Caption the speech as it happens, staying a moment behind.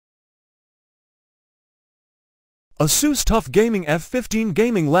ASUS TUF Gaming F15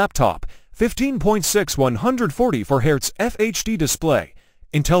 Gaming Laptop, 15.6 144Hz FHD display,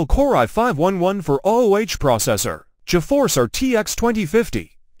 Intel Core i5-11 for OOH processor, GeForce RTX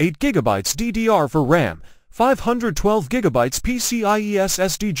 2050, 8GB DDR for RAM, 512GB PCIe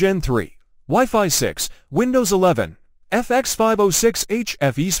SSD Gen 3, Wi-Fi 6, Windows 11, FX506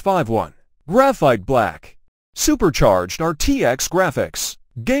 HFES51, Graphite Black, Supercharged RTX graphics.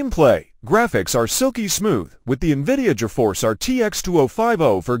 Gameplay. Graphics are silky smooth with the NVIDIA GeForce RTX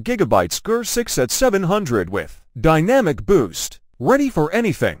 2050 for GB Gur 6 at 700 with Dynamic Boost. Ready for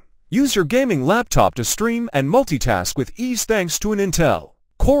anything. Use your gaming laptop to stream and multitask with ease thanks to an Intel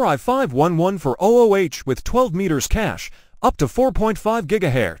Core i5-11 for OOH with 12 meters cache, up to 4.5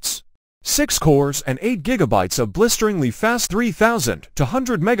 GHz. 6 cores and 8 GB of blisteringly fast 3000 to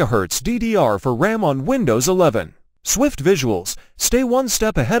 100 MHz DDR for RAM on Windows 11. Swift visuals. Stay one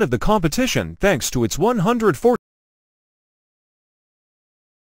step ahead of the competition thanks to its 140